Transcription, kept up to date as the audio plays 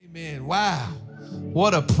Amen. Wow.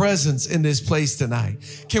 What a presence in this place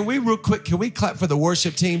tonight. Can we real quick, can we clap for the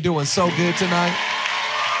worship team doing so good tonight?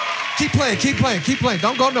 Keep playing, keep playing, keep playing.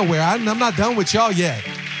 Don't go nowhere. I'm not done with y'all yet.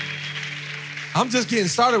 I'm just getting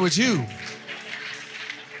started with you.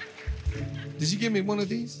 Did you give me one of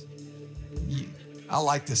these? Yeah, I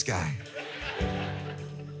like this guy.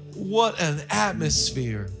 What an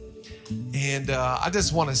atmosphere. And I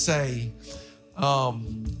just want to say,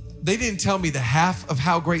 they didn't tell me the half of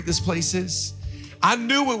how great this place is. I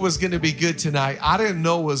knew it was going to be good tonight. I didn't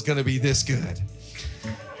know it was going to be this good.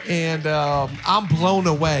 And I'm blown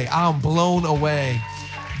away. I'm blown away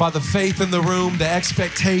by the faith in the room, the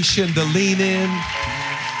expectation, the lean in,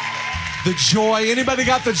 the joy. Anybody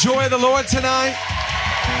got the joy of the Lord tonight?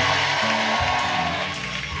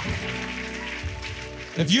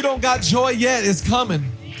 If you don't got joy yet, it's coming.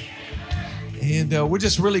 And we're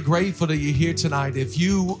just really grateful that you're here tonight. If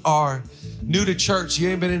you are new to church, you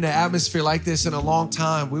ain't been in an atmosphere like this in a long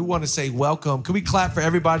time, we want to say welcome. Can we clap for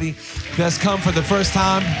everybody that's come for the first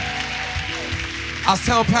time? I was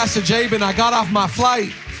telling Pastor Jabin, I got off my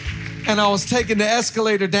flight and I was taking the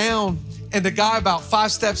escalator down, and the guy about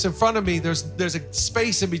 5 steps in front of me, there's a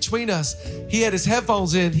space in between us. He had his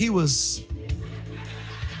headphones in. He was,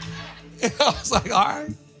 and I was like, all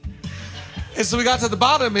right. And so we got to the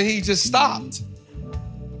bottom and he just stopped.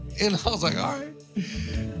 And I was like, all right.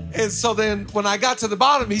 And so then when I got to the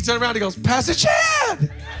bottom, he turned around and he goes, Pastor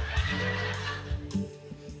Chad.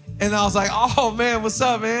 And I was like, oh man, what's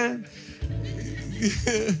up, man?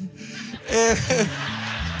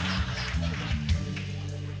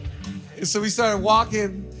 and so we started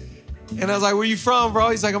walking, and I was like, where you from, bro?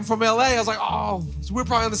 He's like, I'm from LA. I was like, oh, so we're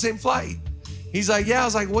probably on the same flight. He's like, yeah. I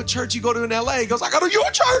was like, what church you go to in LA? He goes, I go to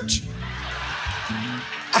your church.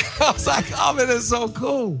 I was like, oh man, that's so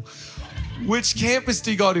cool. Which campus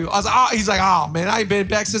do you go to? I was like, oh, he's like, oh man, I ain't been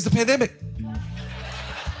back since the pandemic.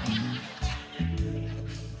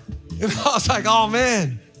 And I was like, oh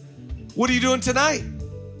man, what are you doing tonight?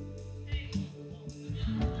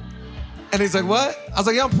 And he's like, what? I was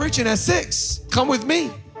like, yeah, I'm preaching at 6. Come with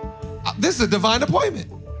me. This is a divine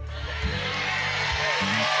appointment.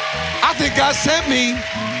 I think God sent me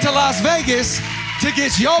to Las Vegas to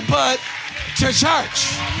get your butt to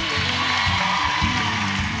church.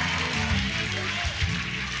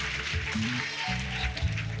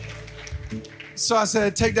 So I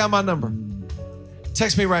said, take down my number.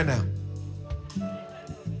 Text me right now.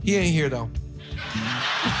 He ain't here though.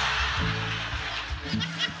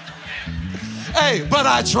 Hey, but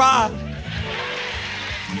I tried.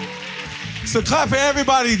 So clap for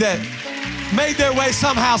everybody that made their way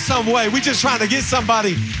somehow, some way. We just trying to get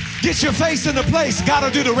somebody. Get your face in the place.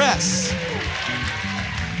 Gotta do the rest.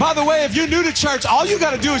 By the way, if you're new to church, all you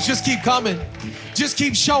gotta do is just keep coming. Just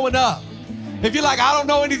keep showing up. If you're like, I don't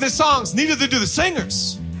know any of the songs, neither do the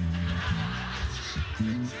singers.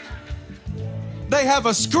 They have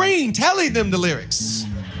a screen telling them the lyrics.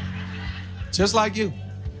 Just like you.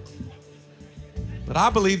 But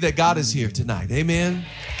I believe that God is here tonight. Amen.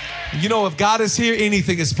 You know, if God is here,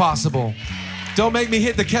 anything is possible. Don't make me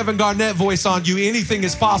hit the Kevin Garnett voice on you. Anything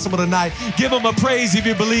is possible tonight. Give him a praise if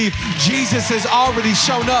you believe Jesus has already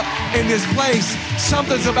shown up in this place.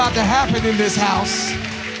 Something's about to happen in this house.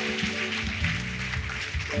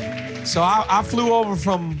 So I flew over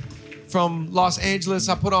from Los Angeles.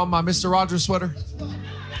 I put on my Mr. Rogers sweater.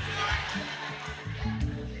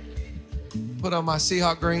 Put on my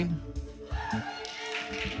Seahawk green.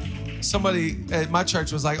 Somebody at my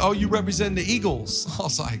church was like, oh, you represent the Eagles. I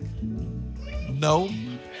was like, no.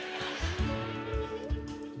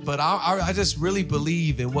 But I just really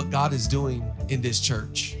believe in what God is doing in this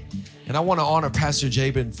church. And I want to honor Pastor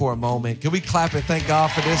Jabin for a moment. Can we clap and thank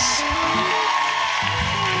God for this?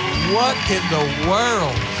 What in the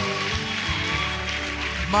world?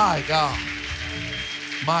 My God.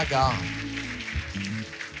 My God.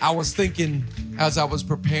 I was thinking, as I was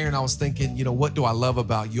preparing, I was thinking, you know, what do I love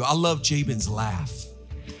about you? I love Jabin's laugh.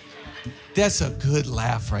 That's a good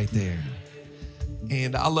laugh right there.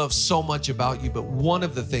 And I love so much about you, but one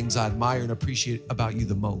of the things I admire and appreciate about you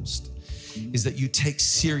the most is that you take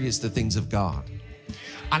serious the things of God.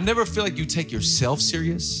 I never feel like you take yourself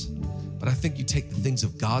serious, but I think you take the things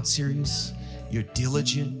of God serious. You're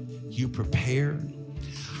diligent, you prepare.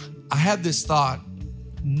 I had this thought,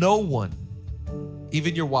 no one,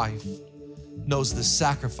 even your wife, knows the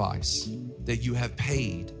sacrifice that you have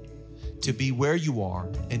paid to be where you are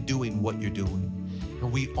and doing what you're doing.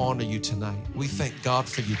 And we honor you tonight. We thank God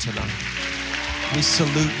for you tonight. We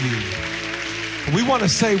salute you. We want to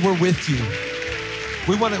say we're with you.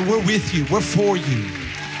 We're with you. We're for you.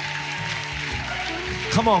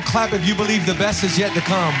 Come on, clap if you believe the best is yet to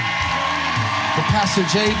come. For Pastor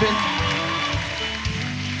Jabin,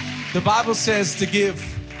 the Bible says to give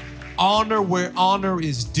honor where honor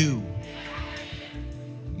is due.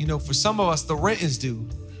 You know, for some of us, the rent is due.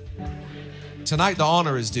 Tonight, the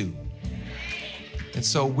honor is due. And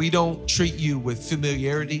so we don't treat you with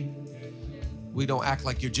familiarity. We don't act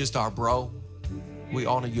like you're just our bro. We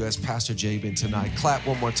honor you as Pastor Jabin tonight. Clap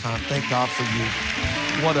one more time. Thank God for you.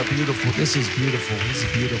 What a beautiful, this is beautiful. This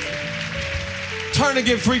is beautiful. Turn and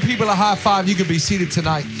give 3 people a high five. You can be seated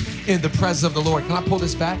tonight in the presence of the Lord. Can I pull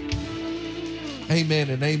this back? Amen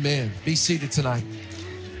and amen. Be seated tonight.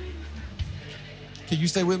 Can you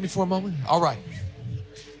stay with me for a moment? All right.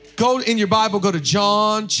 Go in your Bible, go to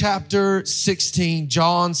John chapter 16.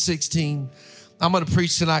 John 16. I'm going to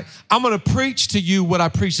preach tonight. I'm going to preach to you what I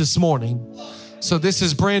preached this morning. So this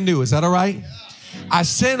is brand new. Is that all right? I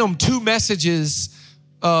sent them 2 messages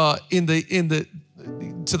to the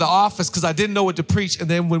office because I didn't know what to preach. And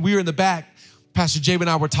then when we were in the back, Pastor Jabin and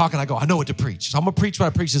I were talking. I go, I know what to preach. So I'm going to preach what I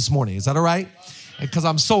preached this morning. Is that all right? Because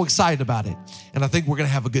I'm so excited about it. And I think we're going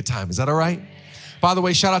to have a good time. Is that all right? By the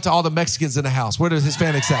way, shout out to all the Mexicans in the house. Where does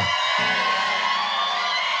Hispanics at?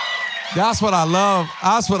 That's what I love.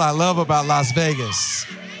 That's what I love about Las Vegas.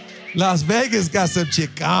 Las Vegas got some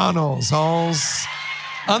Chicanos, homes.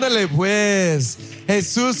 Ándale pues.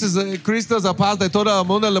 Jesús es Cristo es la paz de todo el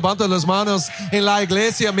mundo. Levanta las manos en la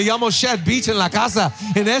iglesia. Me llamo Shed Veach en la casa.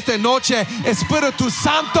 En esta noche, Espíritu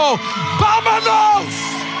Santo, vámonos.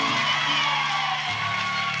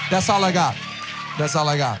 That's all I got. That's all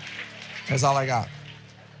I got. That's all I got.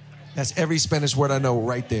 That's every Spanish word I know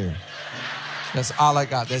right there. That's all I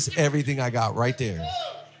got. That's everything I got right there.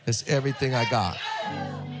 That's everything I got.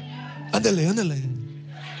 Ándale, ándale.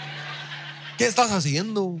 ¿Qué estás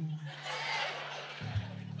haciendo?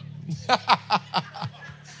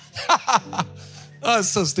 Oh, it's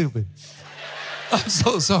so stupid. I'm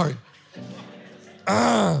so sorry.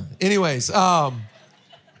 Anyways, John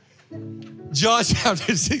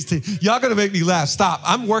chapter 16. Y'all gonna make me laugh. Stop.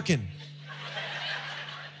 I'm working.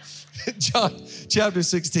 John chapter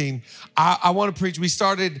 16. I want to preach. We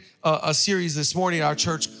started a series this morning at our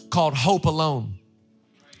church called Hope Alone.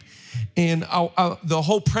 And the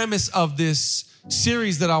whole premise of this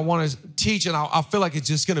series that I want to teach, and I feel like it's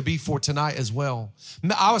just going to be for tonight as well.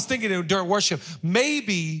 I was thinking during worship,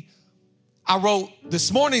 maybe I wrote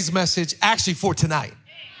this morning's message actually for tonight.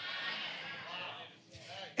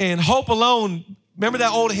 And Hope Alone, remember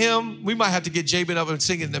that old hymn? We might have to get Jabin up and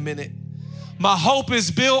sing it in a minute. My hope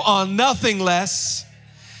is built on nothing less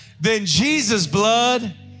than Jesus'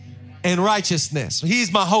 blood and righteousness.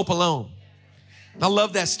 He's my hope alone. I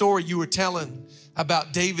love that story you were telling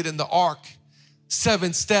about David and the ark.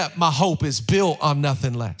 7th step, my hope is built on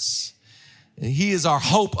nothing less. And he is our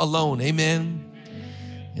hope alone, amen?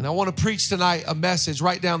 And I want to preach tonight a message,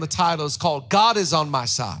 write down the title, it's called God is on my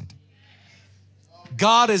side.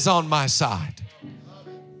 God is on my side.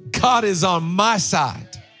 God is on my side.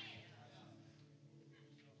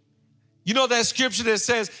 You know that scripture that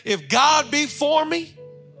says, if God be for me,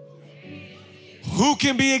 who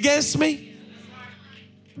can be against me?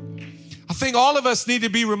 I think all of us need to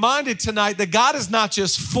be reminded tonight that God is not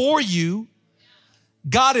just for you,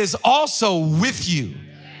 God is also with you.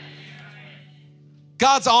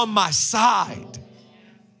 God's on my side.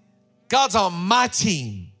 God's on my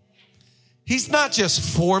team. He's not just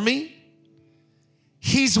for me,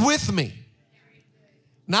 He's with me.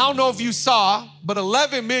 Now, I don't know if you saw, but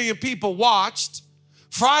 11 million people watched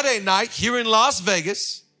Friday night here in Las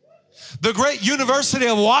Vegas, the great University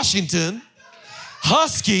of Washington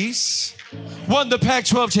Huskies won the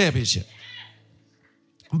Pac-12 championship.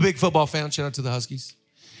 I'm a big football fan. Shout out to the Huskies.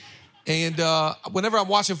 And whenever I'm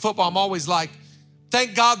watching football, I'm always like,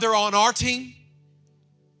 thank God they're on our team.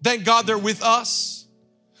 Thank God they're with us.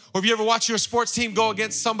 Or if you ever watch your sports team go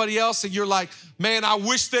against somebody else and you're like, man, I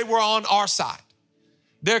wish they were on our side.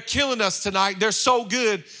 They're killing us tonight. They're so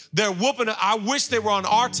good. They're whooping it. I wish they were on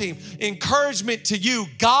our team. Encouragement to you.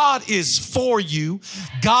 God is for you.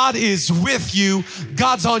 God is with you.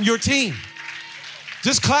 God's on your team.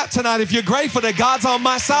 Just clap tonight if you're grateful that God's on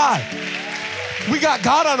my side. We got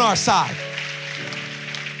God on our side.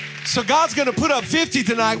 So God's going to put up 50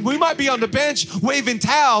 tonight. We might be on the bench waving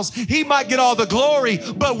towels. He might get all the glory,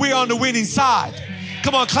 but we're on the winning side.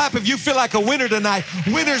 Come on, clap if you feel like a winner tonight.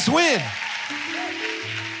 Winners win.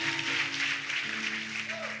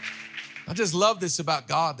 I just love this about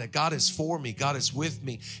God, that God is for me, God is with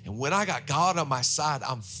me. And when I got God on my side,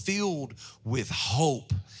 I'm filled with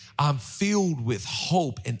hope. I'm filled with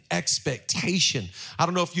hope and expectation. I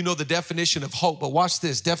don't know if you know the definition of hope, but watch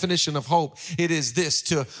this. Definition of hope. It is this: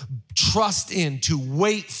 to trust in, to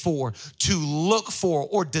wait for, to look for,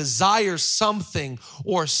 or desire something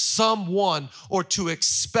or someone, or to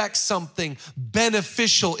expect something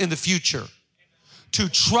beneficial in the future. To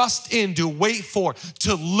trust in, to wait for,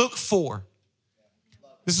 to look for.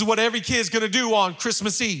 This is what every kid's gonna do on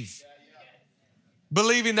Christmas Eve.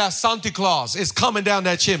 Believing that Santa Claus is coming down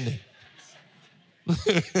that chimney.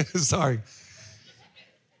 Sorry.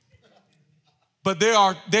 But they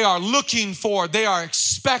are looking for, they are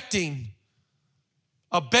expecting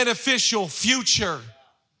a beneficial future.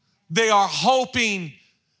 They are hoping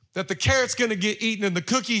that the carrot's gonna get eaten and the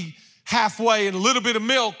cookie halfway and a little bit of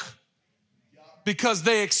milk, because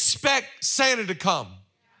they expect Santa to come.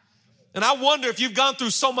 And I wonder if you've gone through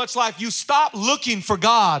so much life, you stop looking for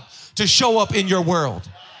God to show up in your world.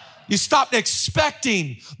 You stopped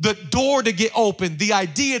expecting the door to get open, the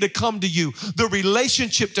idea to come to you, the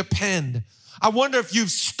relationship to pen. I wonder if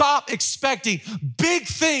you've stopped expecting big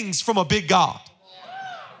things from a big God.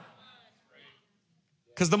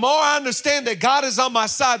 Because the more I understand that God is on my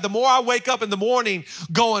side, the more I wake up in the morning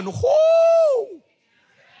going, whoo,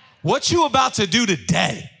 what you about to do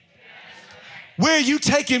today? Where are you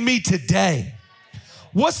taking me today?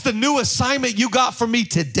 What's the new assignment you got for me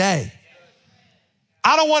today?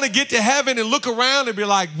 I don't want to get to heaven and look around and be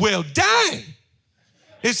like, well, dang.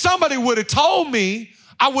 If somebody would have told me,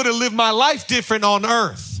 I would have lived my life different on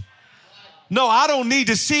earth. No, I don't need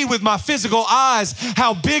to see with my physical eyes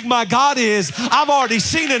how big my God is. I've already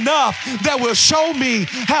seen enough that will show me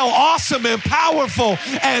how awesome and powerful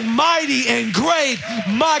and mighty and great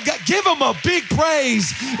my God. Give him a big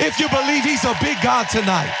praise if you believe he's a big God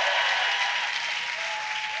tonight.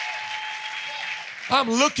 I'm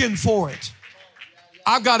looking for it.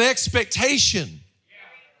 I've got expectation.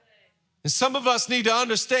 And some of us need to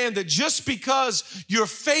understand that just because you're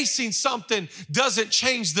facing something doesn't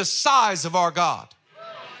change the size of our God.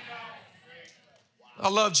 I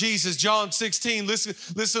love Jesus. John 16,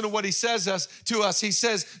 listen to what he says to us. He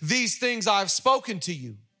says, these things I've spoken to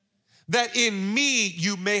you, that in me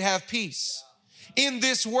you may have peace. In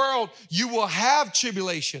this world you will have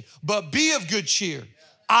tribulation, but be of good cheer.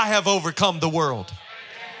 I have overcome the world.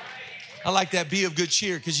 I like that, be of good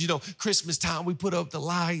cheer, because, you know, Christmas time, we put up the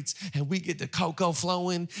lights and we get the cocoa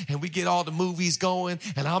flowing and we get all the movies going,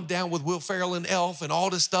 and I'm down with Will Ferrell and Elf and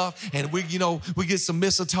all this stuff, and we get some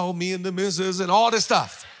mistletoe, me and the missus, and all this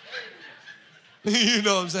stuff. You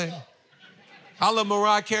know what I'm saying? I love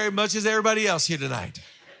Mariah Carey much as everybody else here tonight.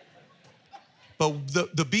 But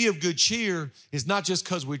the be of good cheer is not just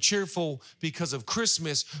because we're cheerful because of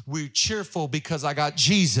Christmas. We're cheerful because I got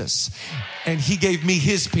Jesus and he gave me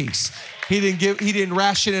his peace. He didn't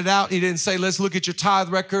ration it out. He didn't say, let's look at your tithe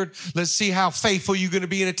record. Let's see how faithful you're going to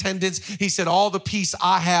be in attendance. He said, all the peace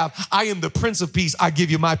I have, I am the Prince of Peace. I give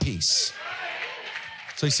you my peace.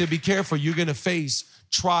 So he said, be careful. You're going to face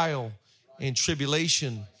trial and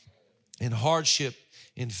tribulation and hardship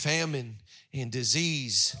and famine and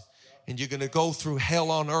disease. And you're going to go through hell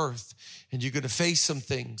on earth, and you're going to face some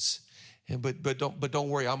things. But don't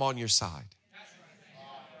worry, I'm on your side.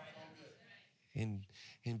 And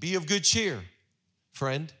be of good cheer,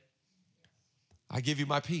 friend. I give you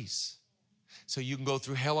my peace. So you can go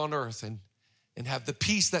through hell on earth and have the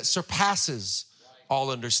peace that surpasses all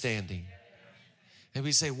understanding. And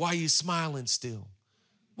we say, why are you smiling still?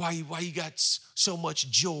 Why you got so much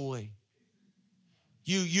joy?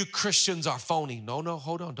 You Christians are phony. No,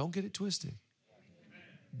 hold on. Don't get it twisted.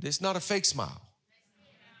 It's not a fake smile.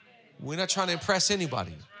 We're not trying to impress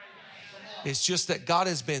anybody. It's just that God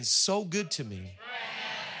has been so good to me.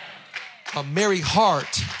 A merry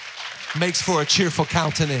heart makes for a cheerful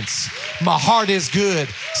countenance. My heart is good,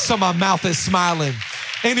 so my mouth is smiling.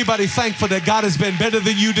 Anybody thankful that God has been better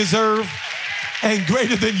than you deserve and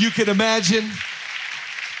greater than you can imagine?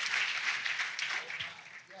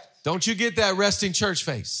 Don't you get that resting church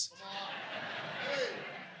face.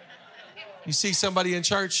 You see somebody in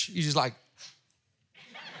church, you just like,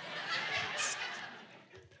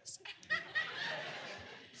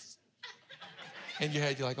 in your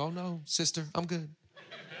head, you're like, oh no, sister, I'm good.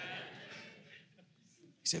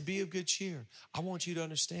 He said, be of good cheer. I want you to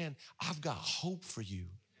understand, I've got hope for you.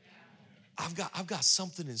 I've got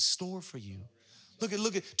something in store for you.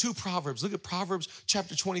 Look at two Proverbs. Look at Proverbs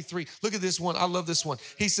chapter 23. Look at this one. I love this one.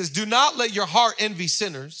 He says, do not let your heart envy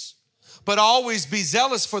sinners, but always be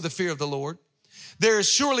zealous for the fear of the Lord. There is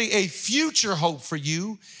surely a future hope for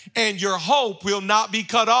you, and your hope will not be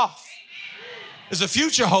cut off. There's a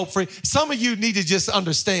future hope for you. Some of you need to just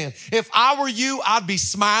understand. If I were you, I'd be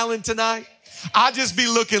smiling tonight. I'd just be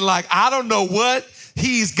looking like, I don't know what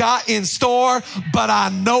he's got in store, but I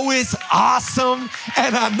know it's awesome,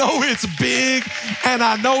 and I know it's big, and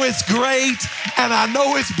I know it's great, and I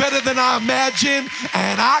know it's better than I imagined,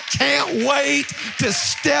 and I can't wait to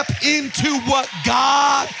step into what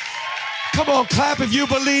God, come on, clap if you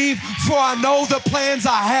believe, for I know the plans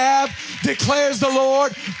I have, declares the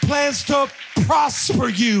Lord, plans to prosper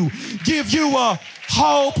you, give you a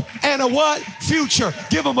hope and a what? Future.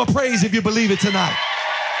 Give him a praise if you believe it tonight.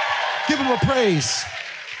 Give him a praise.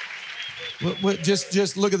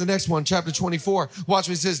 Just look at the next one, chapter 24. Watch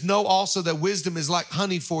what it says. Know also that wisdom is like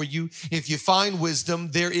honey for you. If you find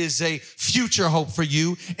wisdom, there is a future hope for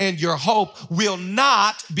you, and your hope will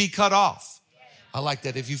not be cut off. I like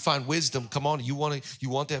that. If you find wisdom, come on, you want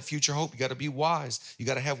that future hope, you got to be wise. You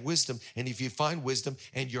got to have wisdom. And if you find wisdom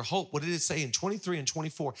and your hope, what did it say in 23 and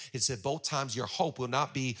 24? It said both times your hope will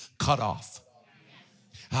not be cut off.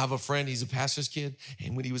 I have a friend, he's a pastor's kid,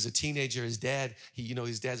 and when he was a teenager, his dad,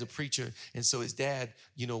 his dad's a preacher, and so his dad,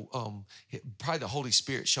 probably the Holy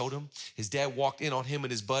Spirit showed him. His dad walked in on him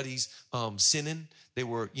and his buddies sinning. They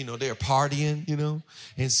were partying,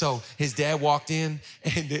 and so his dad walked in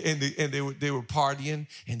and they were partying,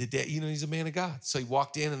 and the dad, he's a man of God. So he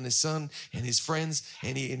walked in and his son and his friends,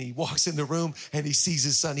 and he walks in the room and he sees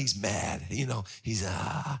his son. He's mad, he's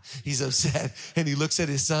upset, and he looks at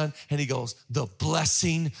his son and he goes, "The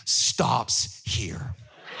blessing stops here."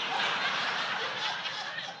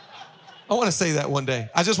 I want to say that one day.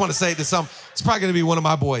 I just want to say it to some. It's probably going to be one of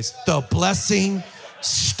my boys. The blessing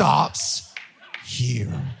stops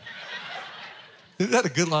here. Isn't that a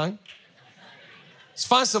good line? Let's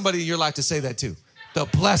find somebody in your life to say that to. The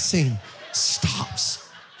blessing stops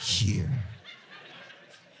here.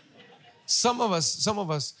 Some of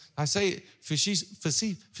us, I say it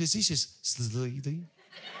facetiously,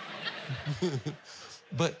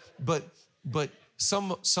 but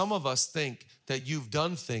some of us think that you've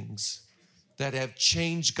done things that have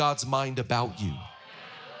changed God's mind about you.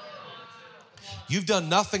 You've done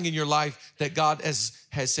nothing in your life that God has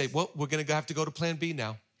said, well, we're going to have to go to plan B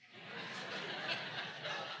now.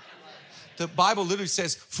 The Bible literally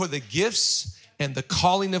says, for the gifts and the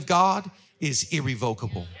calling of God is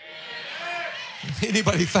irrevocable.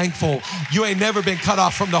 Anybody thankful you ain't never been cut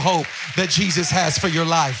off from the hope that Jesus has for your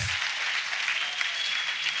life?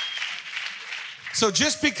 So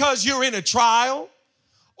just because you're in a trial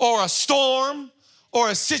or a storm or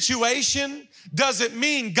a situation doesn't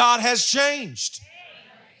mean God has changed.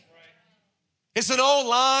 It's an old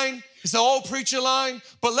line. It's an old preacher line,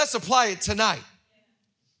 but let's apply it tonight.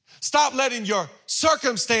 Stop letting your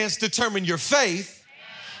circumstance determine your faith.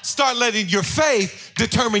 Start letting your faith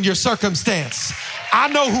determine your circumstance. I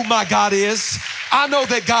know who my God is. I know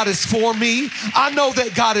that God is for me. I know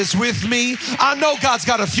that God is with me. I know God's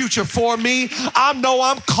got a future for me. I know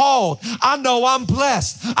I'm called. I know I'm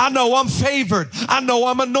blessed. I know I'm favored. I know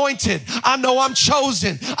I'm anointed. I know I'm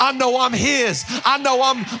chosen. I know I'm His. I know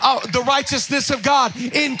I'm the righteousness of God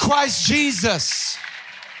in Christ Jesus.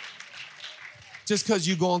 Just because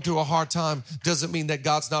you're going through a hard time doesn't mean that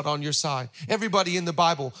God's not on your side. Everybody in the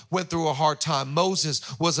Bible went through a hard time.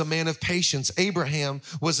 Moses was a man of patience. Abraham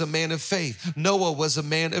was a man of faith. Noah was a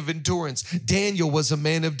man of endurance. Daniel was a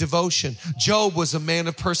man of devotion. Job was a man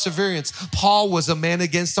of perseverance. Paul was a man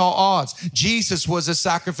against all odds. Jesus was a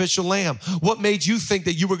sacrificial lamb. What made you think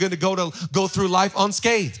that you were going to go through life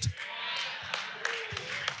unscathed?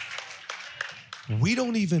 We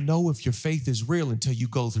don't even know if your faith is real until you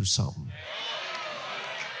go through something.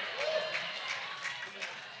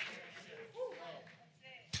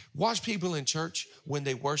 Watch people in church when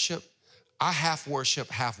they worship. I half worship,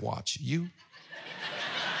 half watch. You?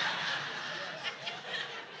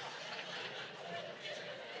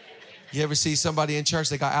 You ever see somebody in church,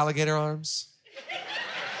 they got alligator arms?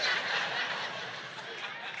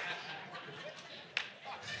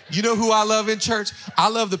 You know who I love in church? I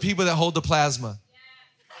love the people that hold the plasma.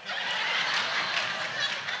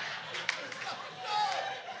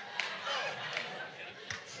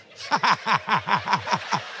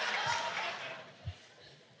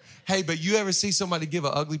 Hey, but you ever see somebody give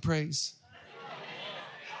an ugly praise?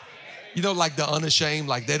 You know, like the unashamed,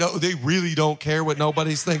 like they really don't care what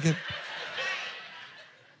nobody's thinking.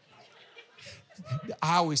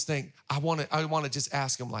 I always think I want to just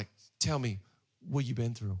ask them, like, tell me what you've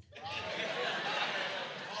been through.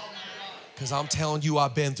 Because I'm telling you,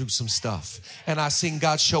 I've been through some stuff. And I've seen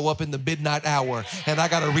God show up in the midnight hour. And I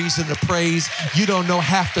got a reason to praise. You don't know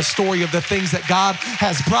half the story of the things that God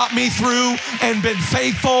has brought me through and been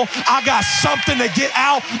faithful. I got something to get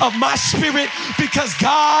out of my spirit because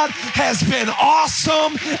God has been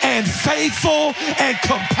awesome and faithful and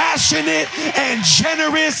compassionate and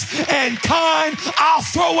generous and kind. I'll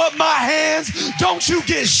throw up my hands. Don't you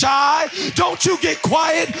get shy. Don't you get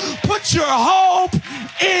quiet. Put your hope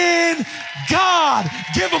in God.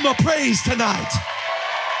 Give him a praise tonight.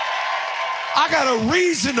 I got a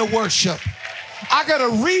reason to worship. I got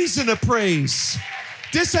a reason to praise.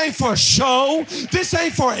 This ain't for a show. This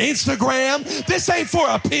ain't for Instagram. This ain't for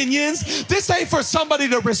opinions. This ain't for somebody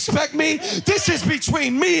to respect me. This is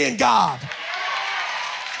between me and God.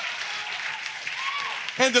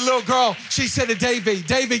 And the little girl, she said to David,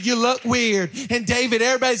 David, you look weird. And David,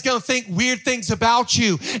 everybody's going to think weird things about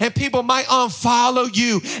you. And people might unfollow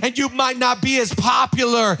you. And you might not be as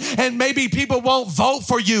popular. And maybe people won't vote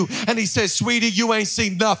for you. And he says, sweetie, you ain't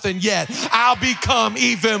seen nothing yet. I'll become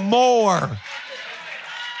even more.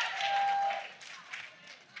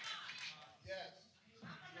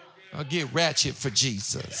 I'll get ratchet for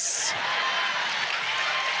Jesus.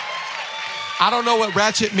 I don't know what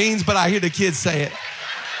ratchet means, but I hear the kids say it.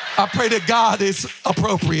 I pray to God it's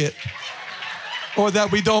appropriate or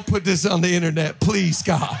that we don't put this on the internet. Please,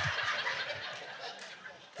 God.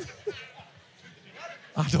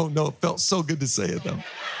 I don't know. It felt so good to say it, though.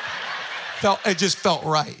 It just felt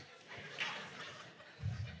right.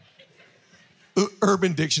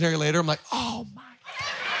 Urban Dictionary later, I'm like, oh, my.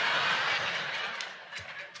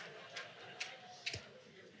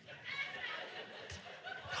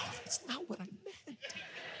 No, that's not what I meant.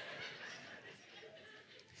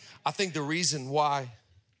 I think the reason why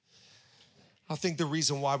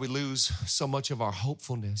we lose so much of our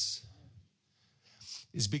hopefulness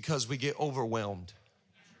is because we get overwhelmed.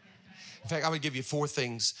 In fact, I'm gonna give you 4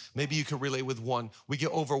 things. Maybe you can relate with one. We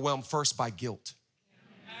get overwhelmed first by guilt.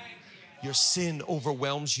 Your sin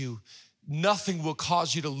overwhelms you. Nothing will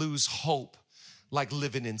cause you to lose hope like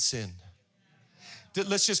living in sin.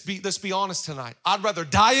 Let's be honest tonight. I'd rather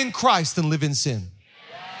die in Christ than live in sin.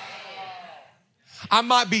 I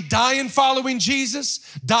might be dying following Jesus,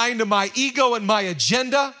 dying to my ego and my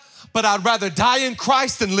agenda, but I'd rather die in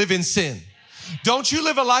Christ than live in sin. Don't you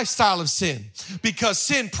live a lifestyle of sin, because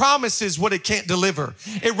sin promises what it can't deliver.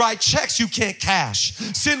 It writes checks you can't cash.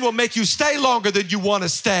 Sin will make you stay longer than you want to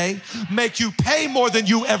stay, make you pay more than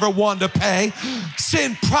you ever wanted to pay.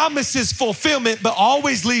 Sin promises fulfillment, but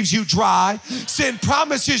always leaves you dry. Sin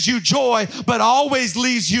promises you joy, but always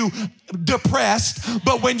leaves you depressed.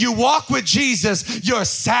 But when you walk with Jesus, you're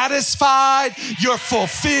satisfied, you're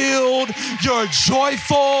fulfilled, you're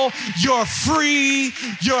joyful, you're free,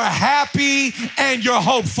 you're happy, and you're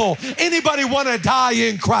hopeful. Anybody want to die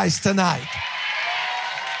in Christ tonight?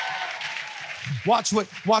 Watch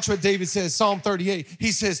what David says, Psalm 38.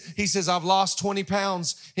 He says, I've lost 20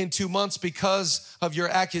 pounds in 2 months because of your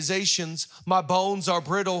accusations. My bones are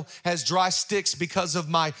brittle as dry sticks because of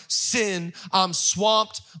my sin. I'm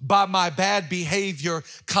swamped by my bad behavior,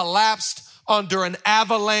 collapsed under an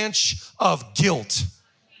avalanche of guilt.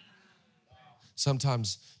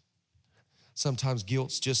 Sometimes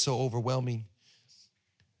guilt's just so overwhelming.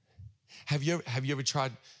 Have you ever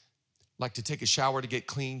tried like to take a shower to get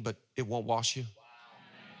clean, but it won't wash you?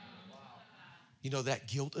 You know, that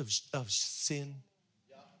guilt of sin.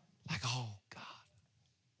 Like, oh God,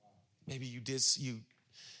 maybe you did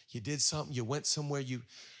something, you went somewhere,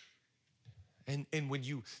 and when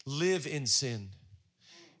you live in sin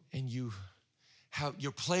and you're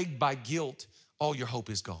plagued by guilt, all your hope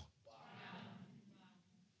is gone.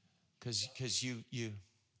 Because you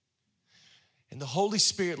and the Holy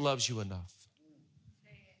Spirit loves you enough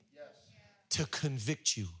to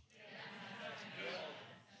convict you.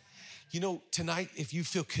 You know, tonight, if you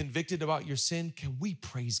feel convicted about your sin, can we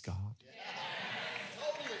praise God?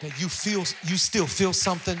 That you still feel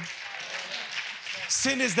something?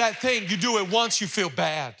 Sin is that thing. You do it once, you feel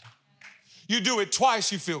bad. You do it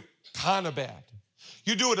twice, you feel kind of bad.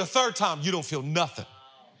 You do it a third time, you don't feel nothing.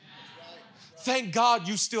 Thank God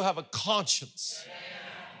you still have a conscience.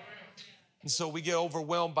 And so we get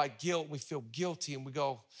overwhelmed by guilt. We feel guilty and we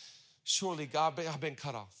go, surely God, I've been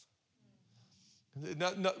cut off.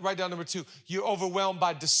 Write down number 2. You're overwhelmed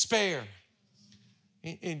by despair.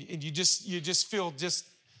 And you just feel just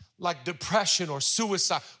like depression or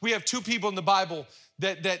suicide. We have 2 people in the Bible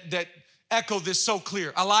that echo this so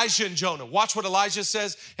clear. Elijah and Jonah. Watch what Elijah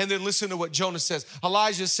says and then listen to what Jonah says.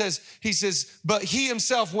 Elijah says, but he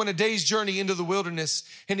himself went a day's journey into the wilderness,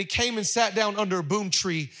 and he came and sat down under a boom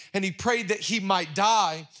tree, and he prayed that he might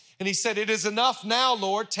die. And he said, it is enough now,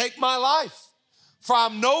 Lord, take my life, for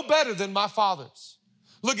I'm no better than my fathers.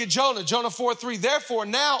 Look at Jonah, Jonah 4:3. Therefore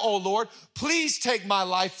now, O Lord, please take my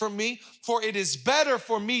life from me, for it is better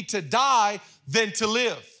for me to die than to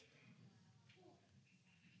live.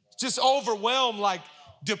 Just overwhelmed, like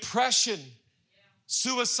depression,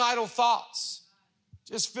 suicidal thoughts,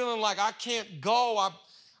 just feeling like I can't go.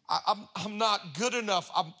 I'm not good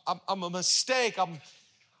enough. I'm a mistake. I'm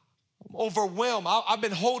overwhelmed. I've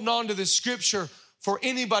been holding on to this scripture for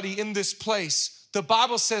anybody in this place. The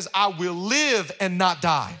Bible says, I will live and not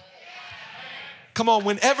die. Come on,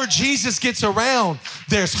 whenever Jesus gets around,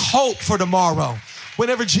 there's hope for tomorrow.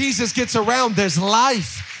 Whenever Jesus gets around, there's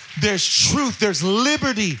life, there's truth, there's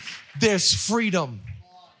liberty, there's freedom.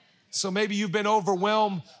 So maybe you've been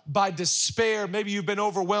overwhelmed by despair. Maybe you've been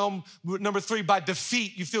overwhelmed, number 3, by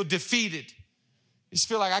defeat. You feel defeated. You just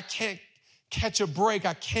feel like I can't catch a break.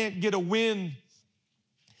 I can't get a win.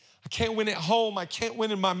 I can't win at home. I can't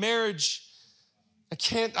win in my marriage. I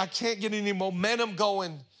can't get any momentum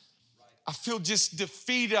going. I feel just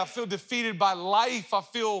defeated. I feel defeated by life. I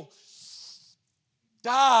feel,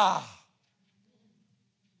 Have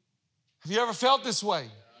you ever felt this way?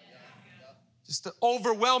 Just the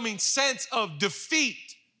overwhelming sense of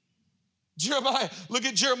defeat. Jeremiah, look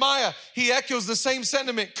at Jeremiah. He echoes the same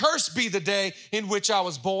sentiment. Cursed be the day in which I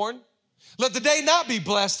was born. Let the day not be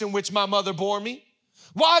blessed in which my mother bore me.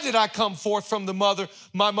 Why did I come forth from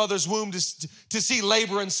my mother's womb to see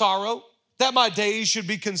labor and sorrow, that my days should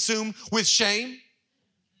be consumed with shame?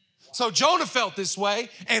 So Jonah felt this way,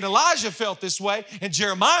 and Elijah felt this way, and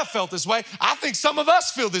Jeremiah felt this way. I think some of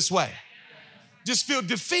us feel this way. Just feel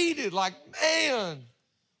defeated, like, man,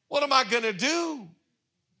 what am I gonna do?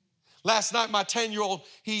 Last night, my 10-year-old,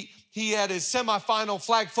 he had his semifinal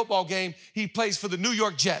flag football game. He plays for the New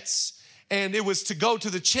York Jets. And it was to go to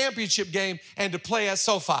the championship game and to play at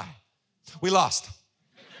SoFi. We lost.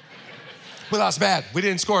 We lost bad. We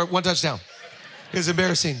didn't score 1 touchdown. It was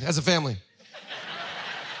embarrassing as a family.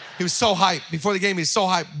 He was so hyped. Before the game, he was so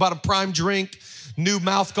hyped. Bought a prime drink, new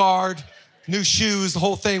mouth guard, new shoes, the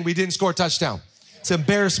whole thing. We didn't score a touchdown. It's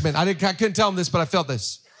embarrassment. I couldn't tell him this, but I felt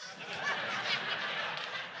this.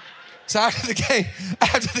 So after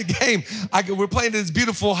the game, we're playing this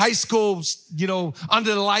beautiful high school,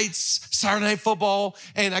 under the lights, Saturday Night Football,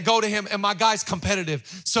 and I go to him, and my guy's competitive.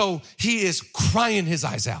 So he is crying his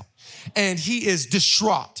eyes out, and he is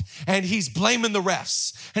distraught, and he's blaming the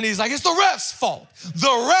refs. And he's like, it's the refs' fault. The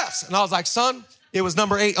refs. And I was like, son, it was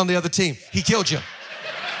number 8 on the other team. He killed you.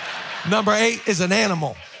 Number 8 is an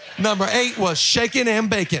animal. Number 8 was shaking and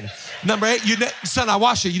baking. Number 8, son, I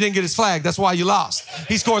watched it. You didn't get his flag. That's why you lost.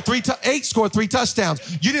 He scored 8 scored 3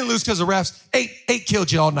 touchdowns. You didn't lose because of refs. 8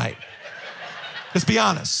 killed you all night. Let's be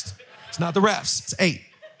honest. It's not the refs. It's 8.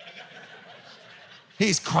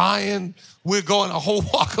 He's crying. We're going a whole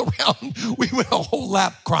walk around. We went a whole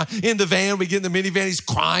lap crying. In the van, we get in the minivan. He's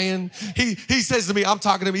crying. He says to me, I'm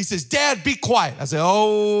talking to him. He says, Dad, be quiet. I say,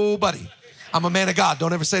 oh, buddy, I'm a man of God.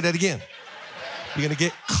 Don't ever say that again. You're going to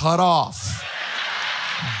get cut off.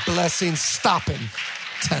 Blessing stopping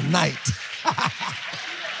tonight.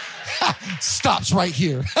 Stops right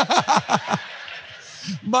here.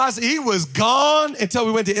 He was gone until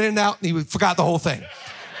we went to In-N-Out, and he forgot the whole thing.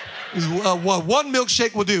 What one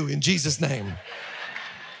milkshake will do in Jesus' name.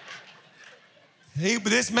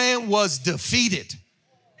 This man was defeated.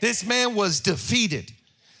 This man was defeated.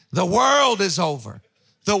 The world is over.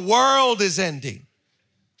 The world is ending.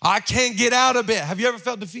 I can't get out of bed. Have you ever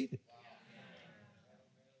felt defeated?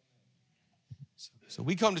 So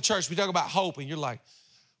we come to church, we talk about hope, and you're like,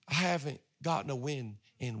 I haven't gotten a win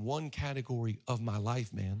in one category of my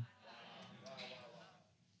life, man.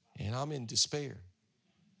 And I'm in despair.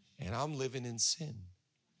 And I'm living in sin.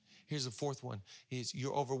 Here's the 4th one, is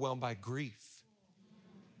you're overwhelmed by grief.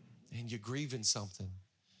 And you're grieving something.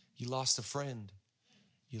 You lost a friend.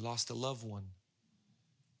 You lost a loved one.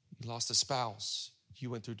 You lost a spouse. You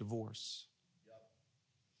went through divorce.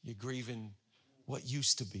 You're grieving what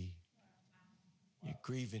used to be. You're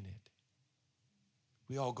grieving it.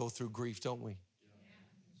 We all go through grief, don't we?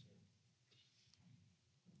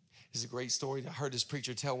 This is a great story. I heard this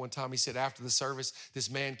preacher tell one time. He said after the service, this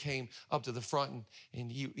man came up to the front,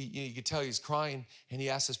 and you could tell he was crying, and he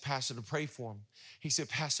asked his pastor to pray for him. He said,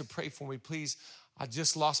 Pastor, pray for me, please. I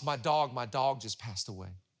just lost my dog. My dog just passed away.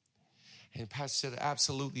 And the pastor said,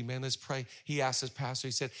 absolutely, man, let's pray. He asked his pastor,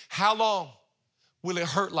 he said, how long will it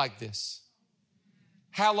hurt like this?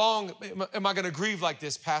 How long am I going to grieve like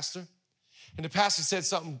this, Pastor? And the pastor said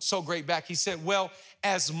something so great back. He said, well,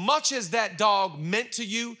 as much as that dog meant to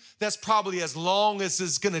you, that's probably as long as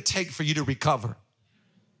it's going to take for you to recover.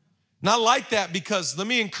 And I like that because let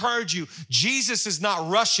me encourage you, Jesus is not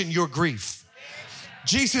rushing your grief.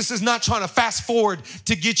 Jesus is not trying to fast forward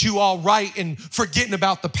to get you all right and forgetting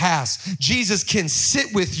about the past. Jesus can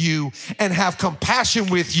sit with you and have compassion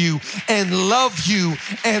with you and love you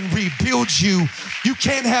and rebuild you. You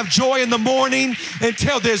can't have joy in the morning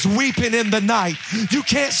until there's weeping in the night. You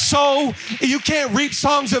can't reap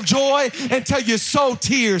songs of joy until you sow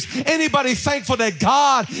tears. Anybody thankful that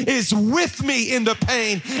God is with me in the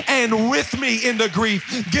pain and with me in the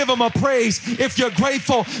grief? Give him a praise if you're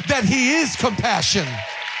grateful that he is compassion.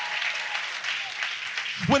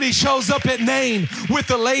 When he shows up at Nain with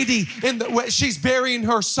the lady, she's burying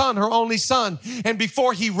her son, her only son. And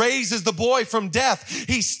before he raises the boy from death,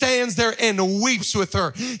 he stands there and weeps with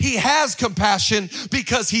her. He has compassion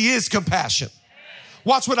because he is compassion.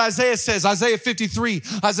 Watch what Isaiah says, Isaiah 53,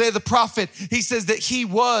 Isaiah the prophet. He says that he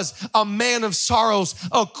was a man of sorrows,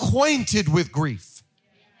 acquainted with grief.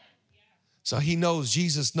 So he knows,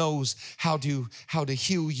 Jesus knows how to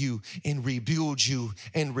heal you and rebuild you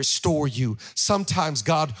and restore you. Sometimes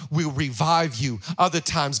God will revive you. Other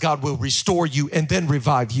times God will restore you and then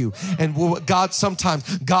revive you. And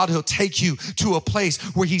sometimes God will take you to a place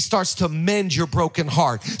where he starts to mend your broken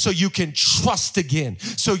heart so you can trust again,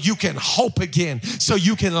 so you can hope again, so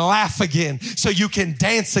you can laugh again, so you can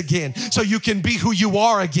dance again, so you can be who you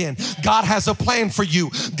are again. God has a plan for you.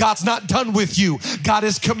 God's not done with you. God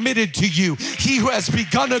is committed to you. He who has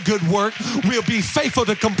begun a good work will be faithful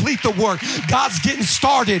to complete the work. God's getting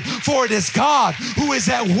started, for it is God who is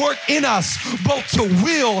at work in us, both to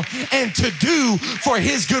will and to do for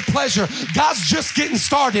his good pleasure. God's just getting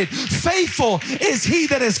started. Faithful is he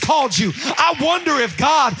that has called you. I wonder if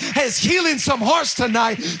God is healing some hearts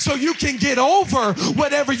tonight so you can get over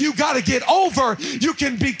whatever you got to get over. You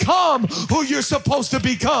can become who you're supposed to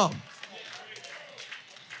become.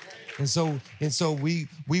 And so we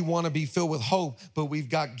want to be filled with hope, but we've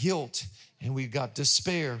got guilt and we've got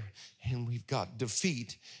despair and we've got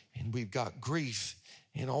defeat and we've got grief.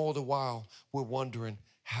 And all the while we're wondering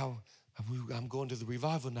how I'm going to the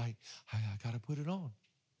revival night. I got to put it on.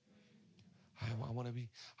 I want to.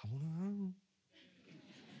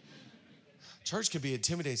 Church can be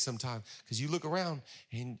intimidating sometimes because you look around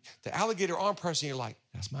and the alligator arm person, you're like,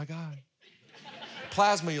 that's my guy.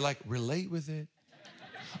 Plasma, you're like, relate with it.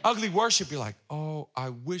 Ugly worship, you're like, oh, I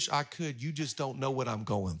wish I could. You just don't know what I'm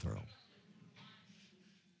going through.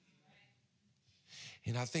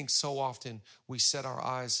 And I think so often we set our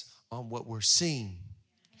eyes on what we're seeing.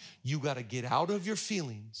 You got to get out of your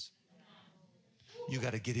feelings. You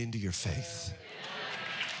got to get into your faith.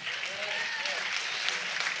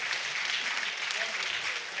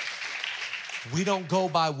 We don't go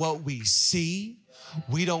by what we see.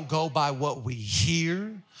 We don't go by what we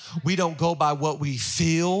hear. We don't go by what we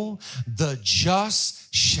feel. The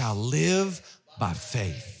just shall live by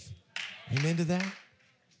faith. Amen to that?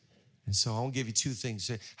 And so I want to give you two things.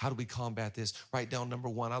 How do we combat this? Write down number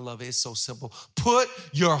one. I love it. It's so simple. Put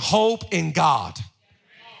your hope in God.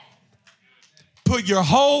 Put your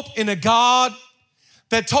hope in a God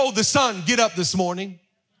that told the sun, get up this morning.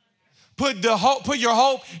 Put your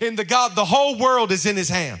hope in the God. The whole world is in his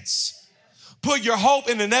hands. Put your hope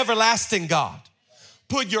in an everlasting God.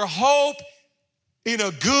 Put your hope in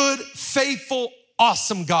a good, faithful,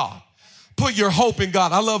 awesome God. Put your hope in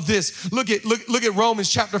God. I love this. Look at Romans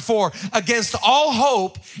chapter 4. Against all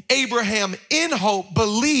hope, Abraham in hope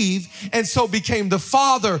believed and so became the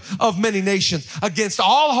father of many nations. Against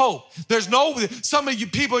all hope. Some of you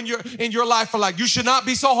people in your life are like, you should not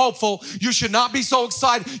be so hopeful. You should not be so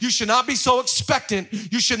excited. You should not be so expectant.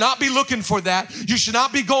 You should not be looking for that. You should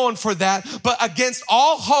not be going for that. But against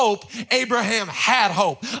all hope, Abraham had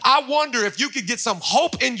hope. I wonder if you could get some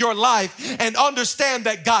hope in your life and understand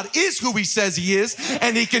that God is who he says he is,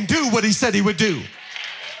 and he can do what he said he would do.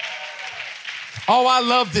 Oh, I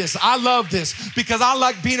love this. I love this because I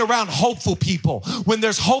like being around hopeful people. When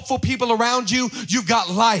there's hopeful people around you, you've got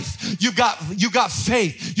life. You've got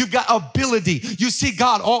faith. You've got ability. You see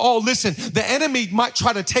God. Oh, listen, the enemy might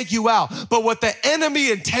try to take you out, but what the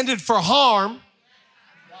enemy intended for harm,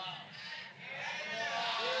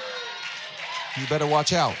 you better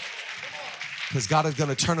watch out because God is going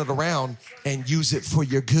to turn it around and use it for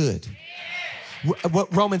your good.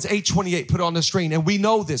 What Romans 8:28 put on the screen. And we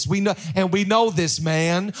know this. We know this,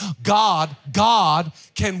 man. God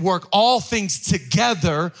can work all things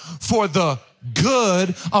together for the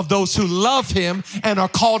good of those who love him and are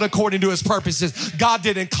called according to his purposes. God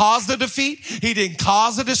didn't cause the defeat. He didn't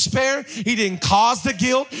cause the despair. He didn't cause the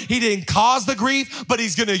guilt. He didn't cause the grief, but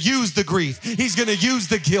he's going to use the grief. He's going to use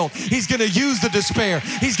the guilt. He's going to use the despair.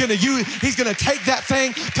 He's going to take that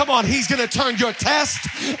thing. Come on. He's going to turn your test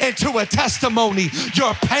into a testimony,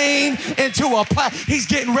 your pain into a He's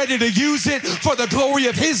getting ready to use it for the glory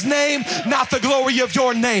of his name, not the glory of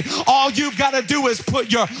your name. All you've got to do is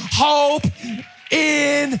put your hope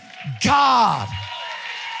in God.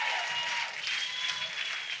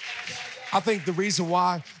 I think the reason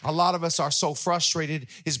why a lot of us are so frustrated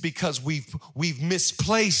is because we've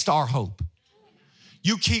misplaced our hope.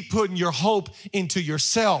 You keep putting your hope into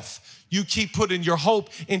yourself. You keep putting your hope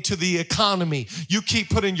into the economy. You keep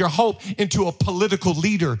putting your hope into a political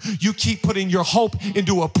leader. You keep putting your hope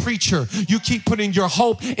into a preacher. You keep putting your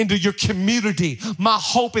hope into your community. My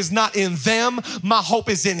hope is not in them. My hope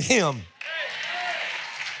is in him.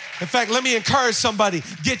 In fact, let me encourage somebody.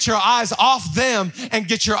 Get your eyes off them and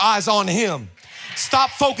get your eyes on him. Stop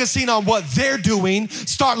focusing on what they're doing.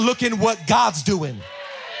 Start looking what God's doing.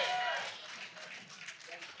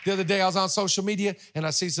 The other day I was on social media and I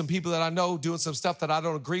see some people that I know doing some stuff that I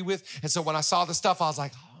don't agree with. And so when I saw the stuff, I was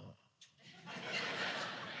like, oh.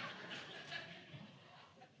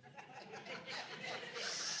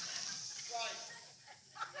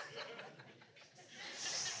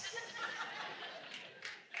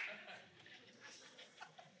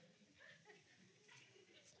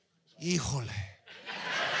 Híjole.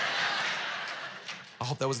 I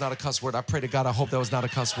hope that was not a cuss word. I pray to God, I hope that was not a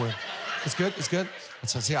cuss word. It's good, it's good.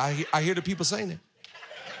 So see, I hear the people saying it.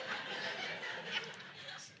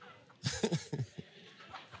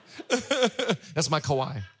 That's my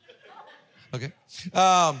Kawhi. Okay.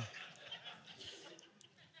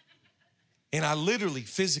 And I literally,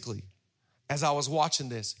 physically, as I was watching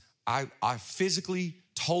this, I physically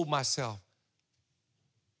told myself,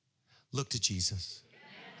 look to Jesus.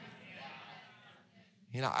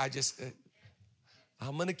 You know,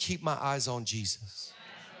 I'm going to keep my eyes on Jesus.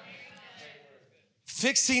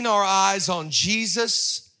 Fixing our eyes on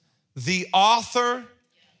Jesus, the author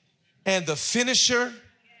and the finisher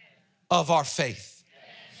of our faith.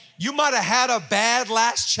 You might have had a bad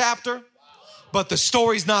last chapter, but the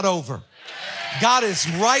story's not over. God is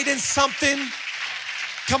writing something.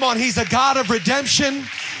 Come on, he's a God of redemption.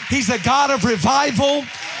 He's a God of revival.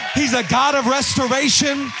 He's a God of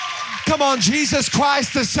restoration. Come on, Jesus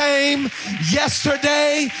Christ the same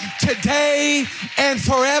yesterday, today, and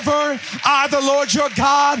forever. I, the Lord your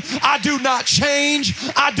God, I do not change.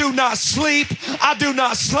 I do not sleep. I do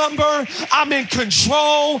not slumber. I'm in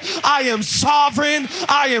control. I am sovereign.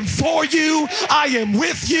 I am for you. I am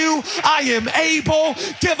with you. I am able.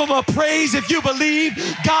 Give him a praise if you believe.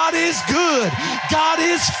 God is good. God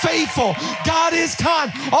is faithful. God is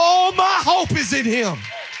kind. All my hope is in him.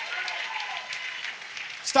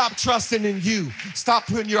 Stop trusting in you. Stop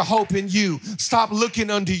putting your hope in you. Stop looking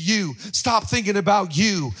unto you. Stop thinking about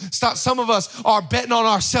you. Stop. Some of us are betting on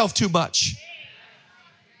ourselves too much.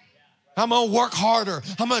 I'm going to work harder.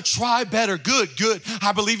 I'm going to try better. Good.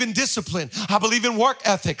 I believe in discipline. I believe in work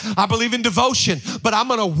ethic. I believe in devotion. But I'm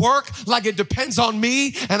going to work like it depends on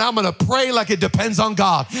me, and I'm going to pray like it depends on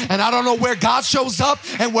God. And I don't know where God shows up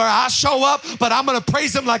and where I show up, but I'm going to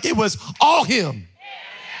praise him like it was all him.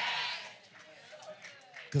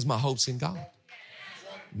 Because my hope's in God.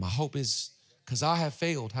 My hope is because I have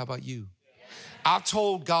failed. How about you? I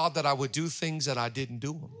told God that I would do things and I didn't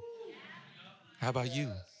do them. How about you?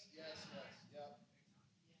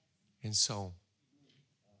 And so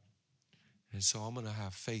I'm going to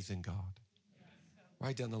have faith in God.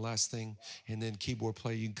 Write down the last thing, and then keyboard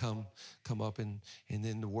player, you can come up, and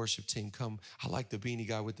then the worship team come. I like the beanie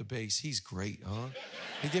guy with the bass. He's great, huh?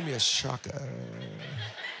 He gave me a shock.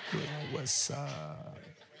 What's up?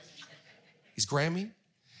 He's Grammy?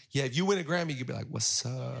 Yeah, if you win a Grammy, you'd be like, what's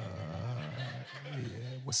up?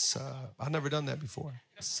 Yeah, what's up? I've never done that before.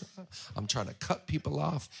 What's up? I'm trying to cut people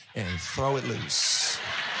off and throw it loose.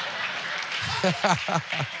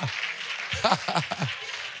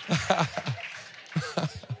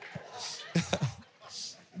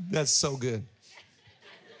 That's so good.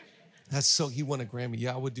 He won a Grammy.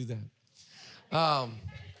 Yeah, I would do that.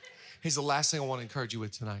 Here's the last thing I want to encourage you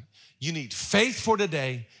with tonight. You need faith for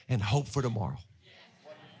today and hope for tomorrow.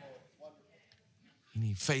 You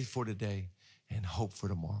need faith for today and hope for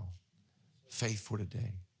tomorrow. Faith for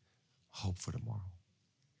today, hope for tomorrow.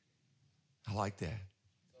 I like that.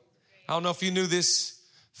 I don't know if you knew this.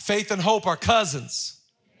 Faith and hope are cousins.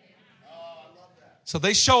 So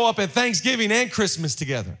they show up at Thanksgiving and Christmas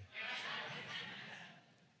together.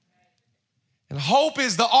 And hope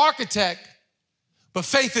is the architect but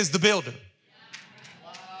faith is the builder.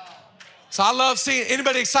 So I love seeing,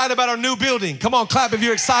 anybody excited about our new building? Come on, clap if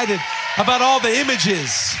you're excited about all the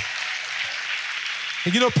images.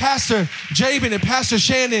 And you know, Pastor Jabin and Pastor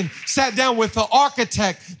Shannon sat down with the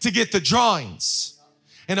architect to get the drawings.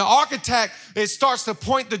 And the architect, it starts to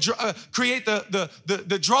create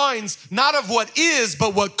the drawings, not of what is,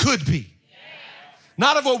 but what could be.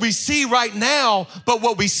 Not of what we see right now, but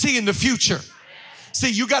what we see in the future. See,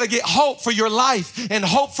 you got to get hope for your life and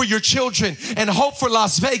hope for your children and hope for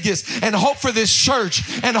Las Vegas and hope for this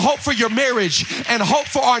church and hope for your marriage and hope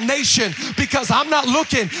for our nation, because I'm not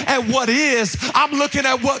looking at what is, I'm looking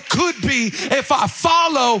at what could be if I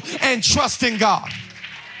follow and trust in God.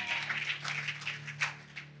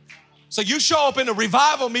 So you show up in a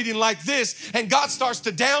revival meeting like this and God starts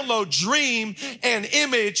to download dream and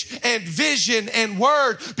image and vision and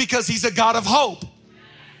word, because he's a God of hope.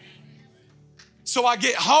 So I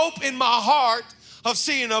get hope in my heart of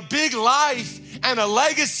seeing a big life and a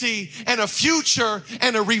legacy and a future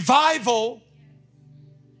and a revival.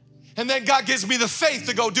 And then God gives me the faith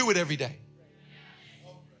to go do it every day.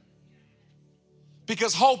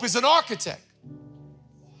 Because hope is an architect,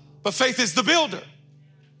 but faith is the builder.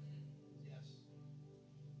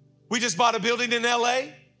 We just bought a building in LA.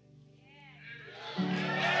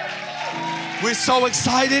 We're so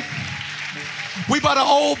excited. We bought an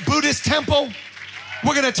old Buddhist temple.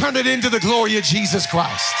 We're going to turn it into the glory of Jesus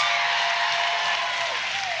Christ.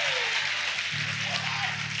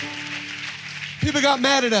 People got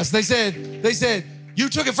mad at us. They said, you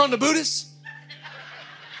took it from the Buddhists?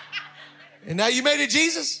 And now you made it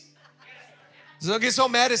Jesus? So they'll get so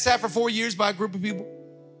mad, it sat for 4 years by a group of people.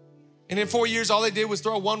 And in 4 years, all they did was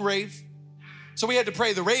throw one rave. So we had to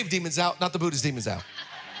pray the rave demons out, not the Buddhist demons out.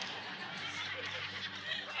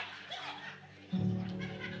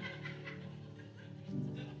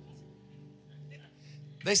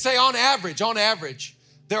 They say on average,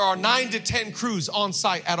 there are 9 to 10 crews on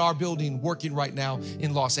site at our building working right now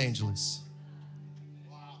in Los Angeles.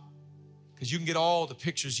 Because you can get all the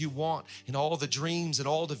pictures you want and all the dreams and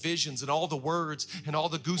all the visions and all the words and all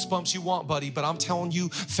the goosebumps you want, buddy. But I'm telling you,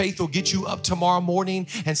 faith will get you up tomorrow morning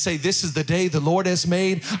and say, this is the day the Lord has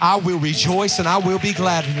made. I will rejoice and I will be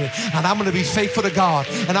glad in it. And I'm going to be faithful to God.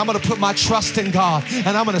 And I'm going to put my trust in God.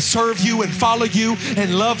 And I'm going to serve you and follow you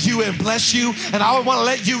and love you and bless you. And I want to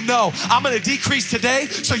let you know, I'm going to decrease today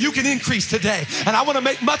so you can increase today. And I want to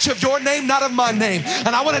make much of your name, not of my name.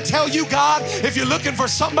 And I want to tell you, God, if you're looking for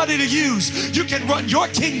somebody to use, you can run your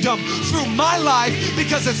kingdom through my life,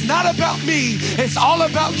 because it's not about me, it's all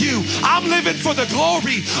about you. I'm living for the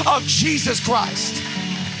glory of Jesus Christ.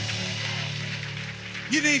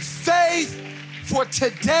 You need faith for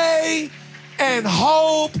today and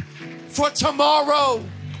hope for tomorrow.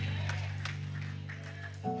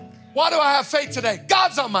 Why do I have faith today?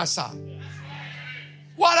 God's on my side.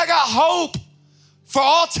 Why do I got hope for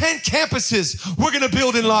all 10 campuses we're gonna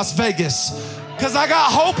build in Las Vegas? Because I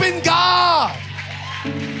got hope in God.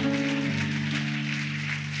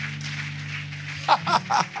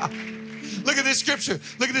 Look at this scripture.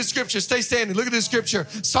 Look at this scripture. Stay standing. Look at this scripture.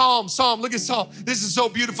 Psalm. Look at Psalm. This is so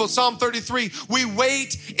beautiful. Psalm 33. We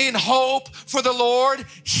wait in hope for the Lord.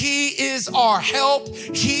 He is our help.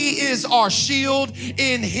 He is our shield.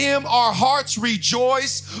 In him our hearts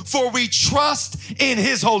rejoice, for we trust in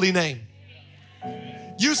his holy name.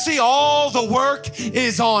 You see, all the work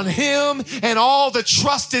is on him and all the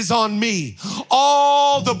trust is on me.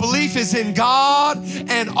 All the belief is in God,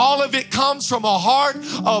 and all of it comes from a heart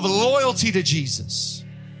of loyalty to Jesus.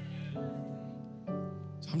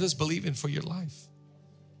 So I'm just believing for your life.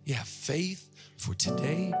 You have faith for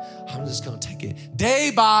today. I'm just going to take it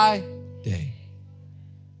day by day.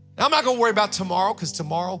 Now, I'm not going to worry about tomorrow, because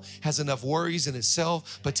tomorrow has enough worries in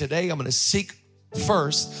itself. But today I'm going to seek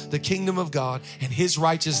first the kingdom of God and his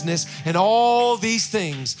righteousness, and all these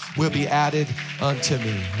things will be added unto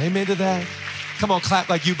me. Amen to that. Come on, clap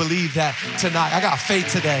like you believe that tonight. I got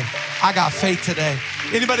faith today. I got faith today.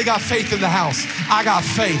 Anybody got faith in the house? I got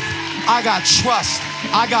faith. I got trust.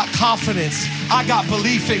 I got confidence. I got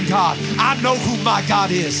belief in God. I know who my God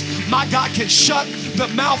is. My God can shut the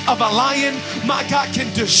mouth of a lion. My God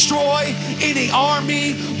can destroy any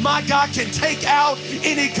army. My God can take out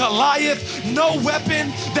any Goliath. No weapon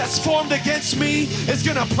that's formed against me is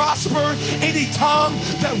going to prosper. Any tongue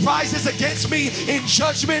that rises against me in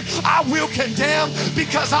judgment, I will condemn,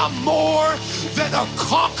 because I'm more than a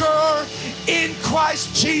conqueror in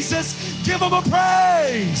Christ Jesus. Give him a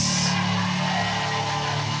praise.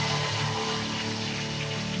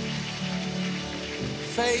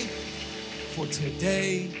 Faith for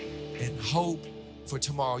today and hope for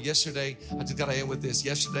tomorrow. Yesterday, I just got to end with this.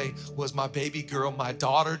 Yesterday was my baby girl, my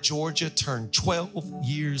daughter, Georgia, turned 12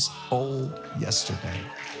 years old yesterday.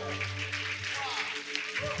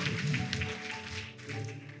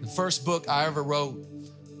 The first book I ever wrote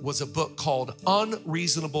was a book called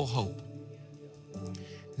Unreasonable Hope.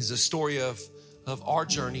 It's a story of our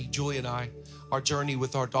journey, Julie and I, our journey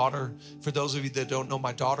with our daughter. For those of you that don't know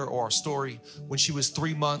my daughter or our story, when she was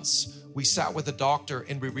 3 months, we sat with a doctor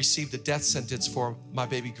and we received a death sentence for my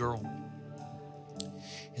baby girl.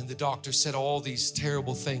 And the doctor said all these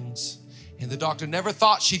terrible things. And the doctor never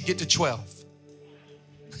thought she'd get to 12.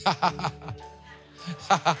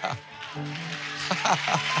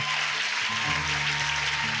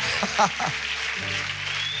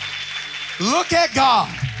 Look at God.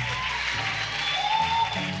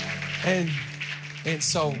 And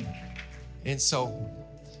so,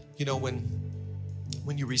 you know,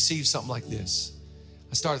 when you receive something like this,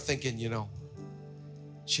 I started thinking, you know,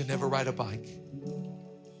 she'll never ride a bike.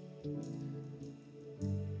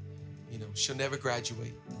 You know, she'll never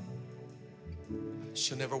graduate.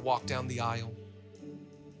 She'll never walk down the aisle,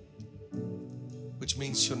 which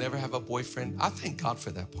means she'll never have a boyfriend. I thank God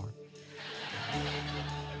for that part.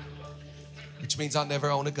 Which means I'll never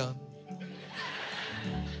own a gun.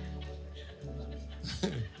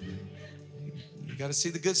 You got to see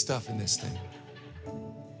the good stuff in this thing.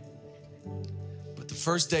 But the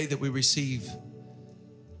first day that we receive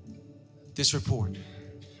this report,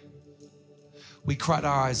 we cried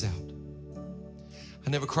our eyes out. I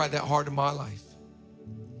never cried that hard in my life.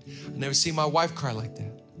 I never seen my wife cry like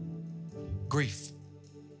that. Grief.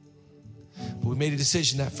 But we made a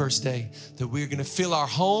decision that first day that we were going to fill our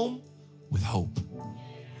home with hope.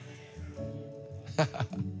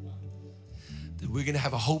 That we're going to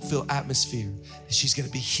have a hope-filled atmosphere. And she's going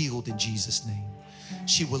to be healed in Jesus' name.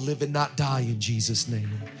 She will live and not die in Jesus' name.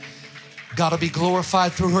 God will be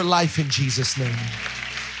glorified through her life in Jesus' name.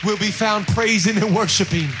 We'll be found praising and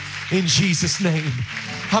worshiping in Jesus' name.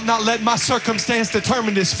 I'm not letting my circumstance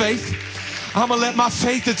determine this faith. I'm going to let my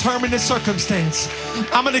faith determine this circumstance.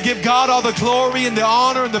 I'm going to give God all the glory and the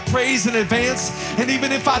honor and the praise in advance. And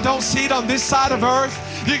even if I don't see it on this side of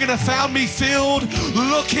earth, you're going to find me filled,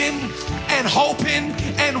 looking and hoping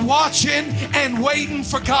and watching and waiting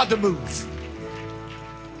for God to move.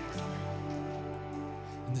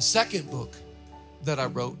 And the second book that I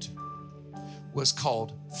wrote was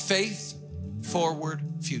called Faith Forward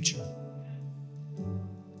Future.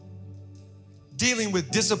 Dealing with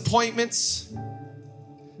disappointments,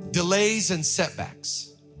 delays, and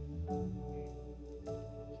setbacks.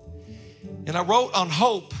 And I wrote on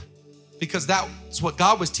hope because that's what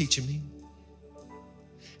God was teaching me.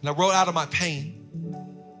 And I wrote out of my pain.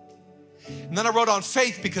 And then I wrote on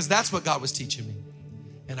faith because that's what God was teaching me.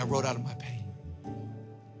 And I wrote out of my pain.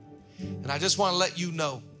 And I just want to let you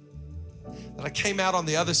know that I came out on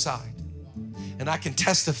the other side and I can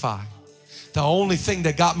testify the only thing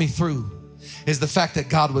that got me through is the fact that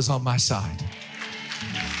God was on my side.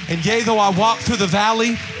 And yea, though I walk through the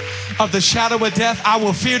valley of the shadow of death, I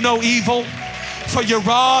will fear no evil, for your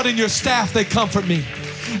rod and your staff, they comfort me.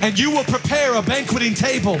 And you will prepare a banqueting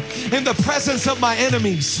table in the presence of my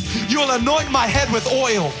enemies. You will anoint my head with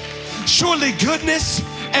oil. Surely goodness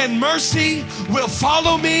and mercy will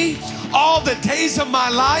follow me all the days of my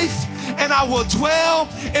life, and I will dwell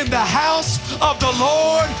in the house of the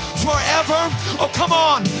Lord forever. Oh, come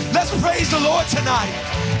on. Let's praise the Lord tonight.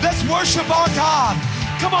 Let's worship our God.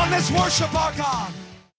 Come on, let's worship our God.